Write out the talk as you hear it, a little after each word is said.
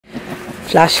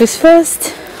Flash's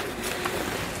first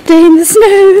day in the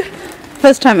snow.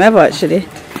 First time ever, actually.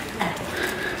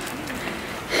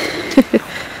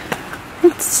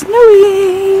 It's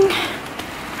snowing.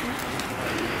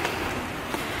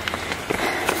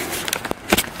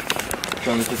 Do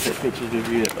you want to take pictures of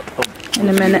you in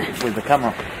a minute with the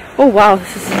camera? Oh wow,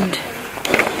 this is end.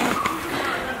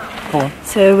 Come on.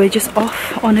 So we're just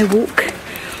off on a walk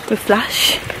with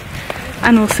Flash,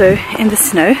 and also in the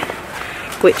snow,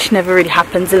 which never really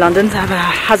happens in London. So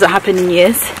hasn't happened in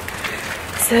years.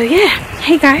 So yeah,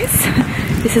 hey guys,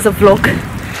 this is a vlog,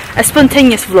 a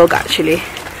spontaneous vlog actually.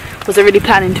 Wasn't really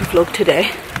planning to vlog today.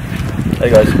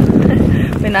 Hey guys.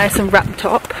 We're nice and wrapped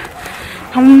up.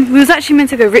 We was actually meant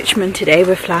to go Richmond today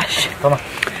with Flash. Come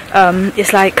on.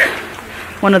 It's like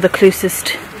one of the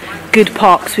closest good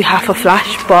parks we have for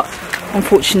Flash, but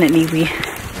unfortunately we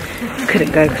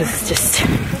couldn't go because it's just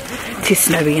too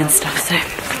snowy and stuff. So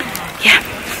yeah.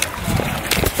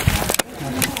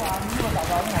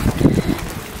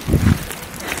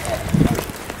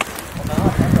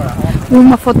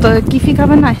 Uma foto aqui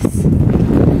ficava nice.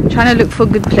 Trying to look for a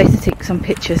good place to take some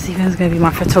pictures. Stephen's going to be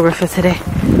my photographer today.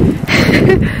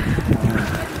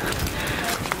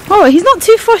 Oh, he's not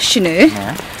too fussed, you know,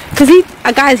 because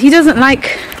guys, he doesn't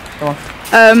like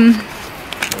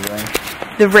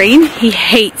the rain. He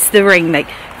hates the rain, like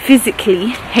physically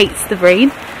hates the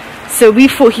rain. So we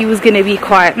thought he was going to be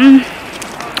quite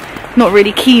not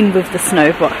really keen with the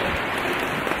snow, but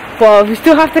well, we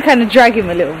still have to kind of drag him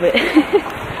a little bit.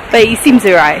 But he seems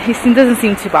alright. He doesn't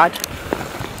seem too bad.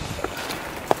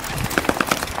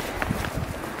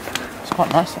 It's quite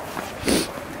nice.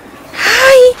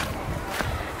 Hi!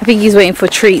 I think he's waiting for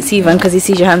treats even because he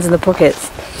sees your hands in the pockets.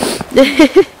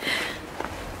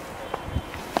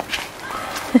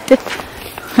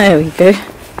 There we go.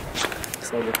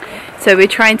 So we're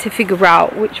trying to figure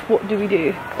out what do we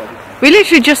do? We're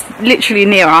literally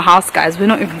near our house, guys. We're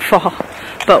not even far.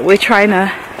 But we're trying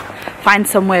to find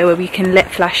somewhere where we can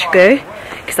let Flash go,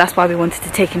 because that's why we wanted to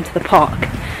take him to the park.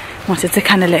 Wanted to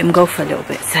kind of let him go for a little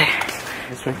bit.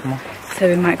 So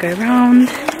we might go around.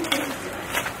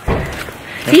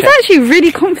 He's actually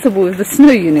really comfortable with the snow,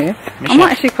 you know. I'm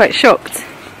actually quite shocked.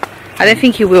 I don't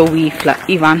think he will weave like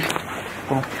Ivan.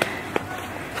 Cool.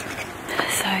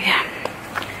 So yeah.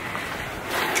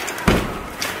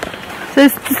 So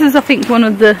this is I think one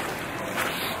of the,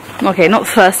 okay, not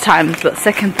first time, but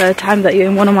second, third time that you're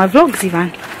in one of my vlogs,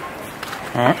 Ivan.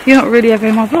 You're not really ever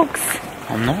in my vlogs.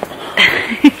 I'm not.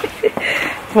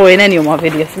 Or in any of my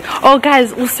videos. Oh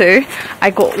guys, also I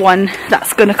got one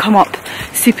that's gonna come up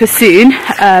super soon.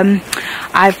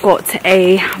 I've got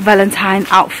a Valentine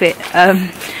outfit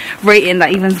rating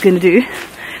that Ivan's gonna do.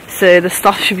 So the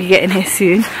stuff should be getting here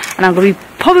soon, and I'm gonna be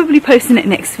probably posting it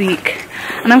next week.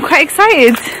 And I'm quite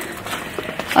excited.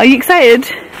 Are you excited?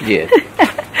 Yeah.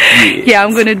 Yeah,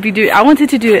 I'm gonna be doing. I wanted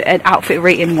to do an outfit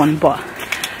rating one, but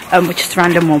which is a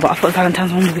random one, but I thought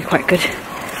Valentine's one would be quite good.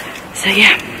 So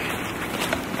yeah.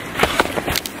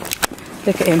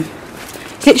 Look at him.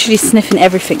 He's literally sniffing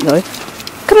everything though.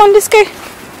 Come on, let's go.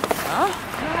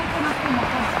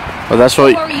 Well, that's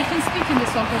what. Don't worry, you can speak in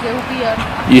this one because it will be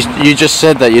a. You just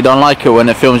said that you don't like it when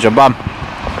it films your bum.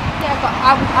 Yeah, but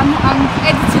I'm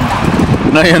editing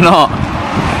that. No, you're not.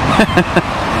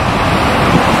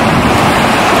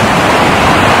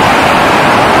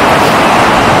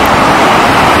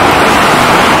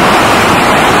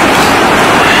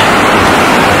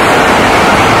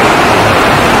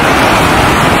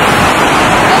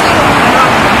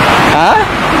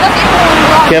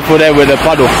 Careful there with the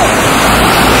puddle.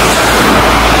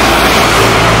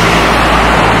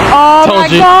 Oh Told my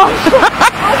you. gosh!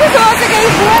 I just want to go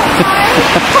for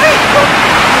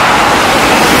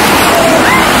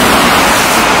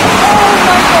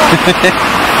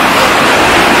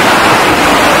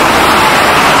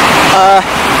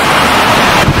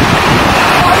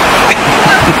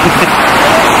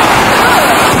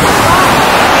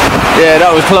Yeah,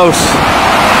 that was close.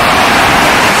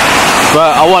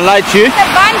 But I won't lie to you.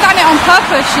 Van done it on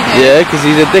purpose, you know. Yeah, because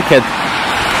he's a dickhead.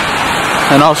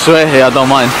 And I'll swear here, I don't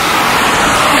mind.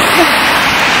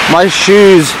 My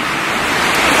shoes,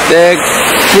 they're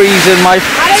freezing my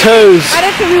toes. I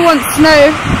don't think we want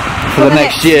snow for the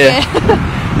next year.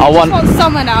 I want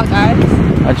summer now, guys.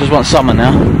 I just want summer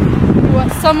now. We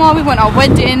want summer, we want our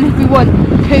wedding, we want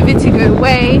COVID to go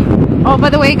away. Oh, by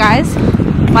the way, guys,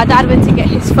 my dad went to get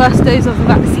his first dose of the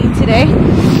vaccine today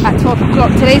at 12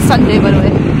 o'clock. Today's Sunday, by the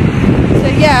way. So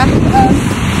yeah,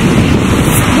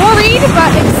 worried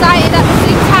but excited at the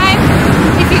same time.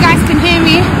 If you guys can hear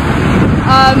me,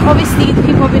 Obviously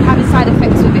people have been having side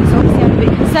effects with it, so obviously I'm a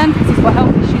bit concerned because he's got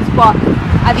health issues, but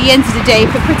at the end of the day,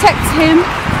 if it protects him,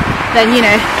 then you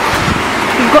know,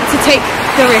 you've got to take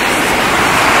the risk.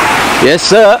 Yes,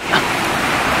 sir.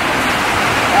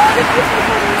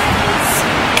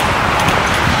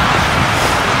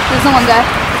 There's no one there,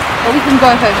 but we can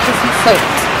go home because he's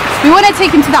soaked. We want to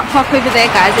take him to that park over there,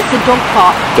 guys. It's a dog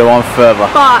park. Go on further.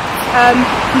 But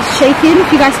he's shaking. If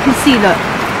you guys can see, look.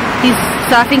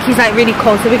 So I think he's like really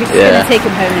cold. So we're just gonna take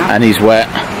him home now. And he's wet.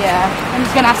 Yeah. And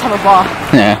he's gonna have to have a bath.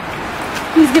 Yeah.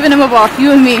 Who's giving him a bath?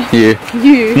 You and me. You.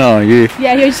 You. No, you.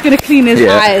 Yeah, you're just gonna clean his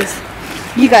eyes.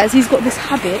 You guys, he's got this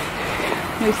habit.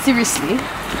 No, seriously.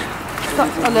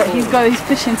 Oh look, he's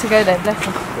pushing to go there. Bless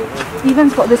him.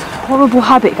 Evan's got this horrible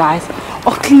habit, guys,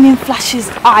 of cleaning Flash's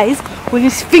eyes with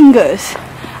his fingers,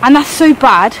 and that's so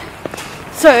bad.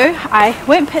 So I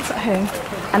went pets at home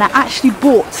and I actually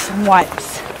bought some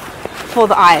wipes for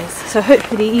the eyes, so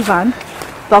hopefully Ivan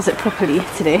does it properly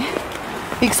today.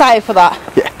 You excited for that?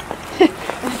 Yeah.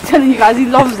 I'm telling you guys, he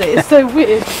loves it. It's so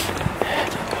weird.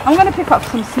 I'm gonna pick up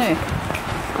some snow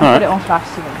and put it on Flash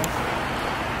today.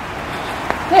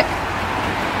 Look,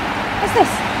 what's this?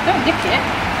 Don't lick it.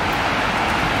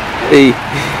 He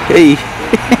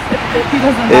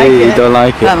doesn't like it. He don't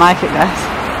like it. Don't like it, guys.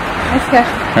 Let's go.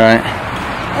 Alright.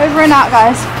 Over and out,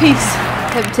 guys. Peace.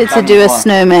 Tempted to do a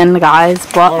snowman, guys,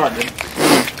 but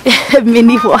a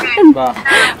mini one.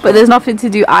 But there's nothing to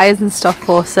do eyes and stuff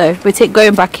for, so we're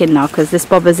going back in now because this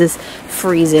Bobbers is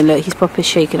freezing. Look, he's proper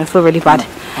shaking. I feel really bad.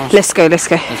 Let's go. Let's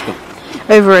go. Let's go.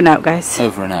 Over and out, guys.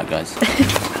 Over and out, guys.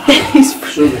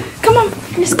 Come on.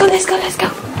 Let's go. Let's go. Let's go.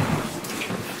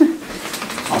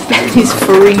 He's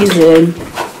freezing.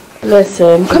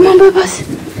 Listen. Come on, Bobbers.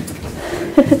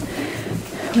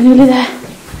 We're nearly there.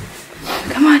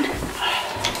 Come on.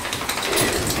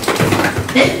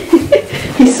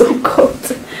 He's so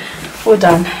cold. We're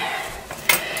done.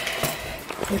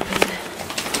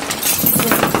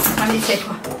 I need to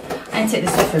take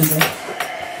this off and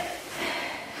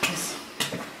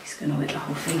he's gonna wet the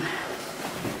whole thing.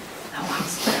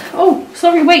 Oh,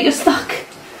 sorry, wait, you're stuck.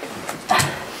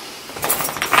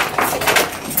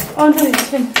 Oh no, it's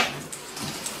been.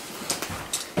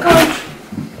 Go on.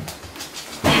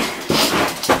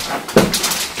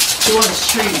 You want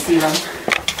treats, Ivan?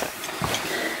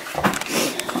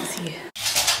 Can't see you.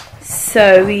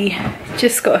 So we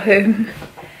just got home.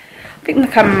 I think the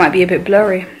camera might be a bit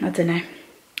blurry. I don't know.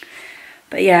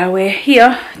 But yeah, we're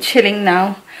here chilling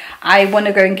now. I want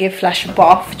to go and give Flash a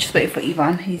bath. Just waiting for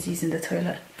Ivan. He's using the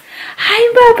toilet. Hi,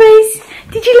 Bubbies.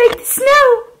 Did you like the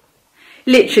snow?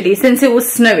 Literally, since it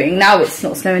was snowing, now it's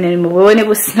not snowing anymore. But when it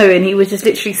was snowing, he was just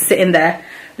literally sitting there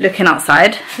looking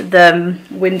outside the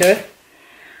window.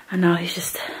 And now he's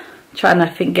just trying to, I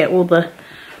think, get all the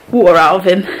water out of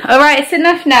him. Alright, it's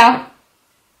enough now.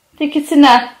 I think it's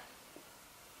enough.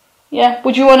 Yeah,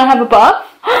 would you want to have a bath?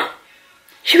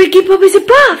 Should we give Bubbies a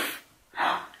bath?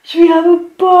 Should we have a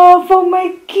bath? Oh my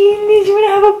goodness, you want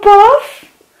to have a bath?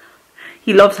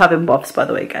 He loves having baths, by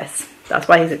the way, guys. That's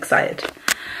why he's excited.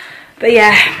 But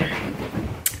yeah,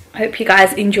 I hope you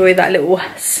guys enjoy that little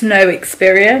snow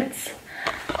experience.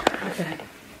 Okay.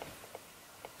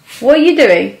 What are you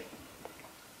doing?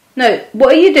 No,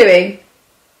 what are you doing?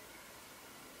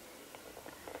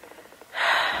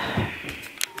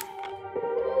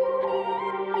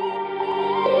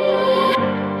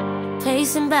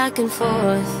 Pacing back and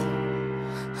forth.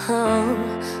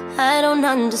 Oh, I don't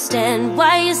understand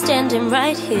why you're standing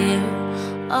right here.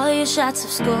 All your shots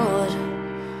have scored.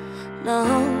 No,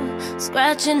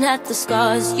 scratching at the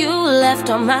scars you left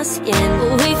on my skin.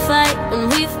 But we fight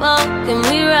and we fall and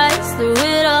we rise through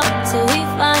it all till we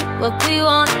find what we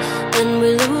want. Then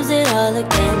we lose it all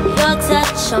again. Your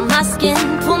touch on my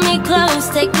skin, pull me close,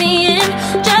 take me in.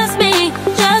 Just me,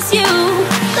 just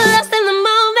you.